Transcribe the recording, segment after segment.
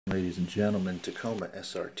Ladies and gentlemen, Tacoma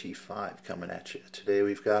SRT5 coming at you. Today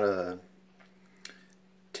we've got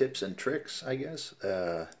tips and tricks, I guess.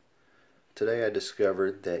 Today I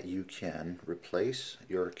discovered that you can replace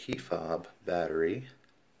your key fob battery.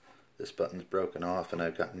 This button's broken off and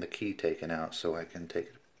I've gotten the key taken out so I can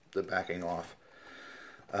take the backing off.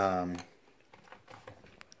 The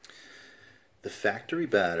factory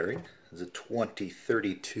battery is a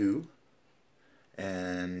 2032.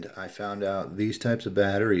 And I found out these types of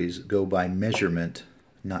batteries go by measurement,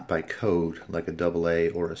 not by code, like a AA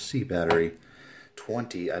or a C battery.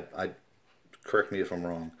 20, correct me if I'm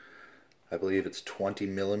wrong, I believe it's 20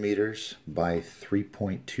 millimeters by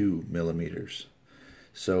 3.2 millimeters.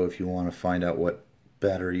 So if you want to find out what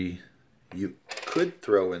battery you could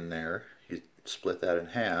throw in there, you split that in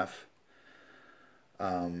half,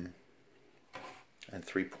 and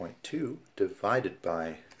 3.2 divided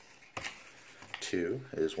by 2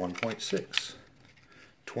 is 1.6.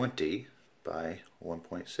 20 by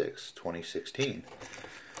 1.6, 2016.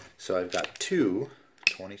 So I've got two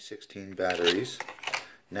 2016 batteries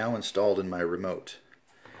now installed in my remote.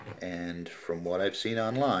 And from what I've seen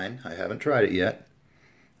online, I haven't tried it yet.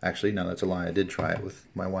 Actually, no, that's a lie. I did try it with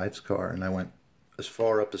my wife's car, and I went as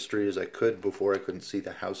far up the street as I could before I couldn't see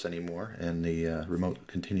the house anymore, and the remote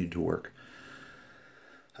continued to work.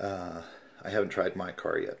 I haven't tried my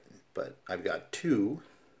car yet, but I've got two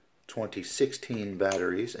 2016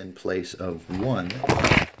 batteries in place of one.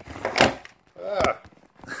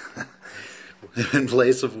 In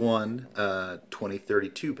place of one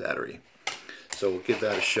 2032 battery. So we'll give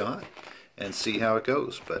that a shot and see how it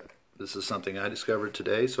goes. But this is something I discovered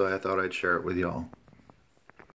today, so I thought I'd share it with y'all.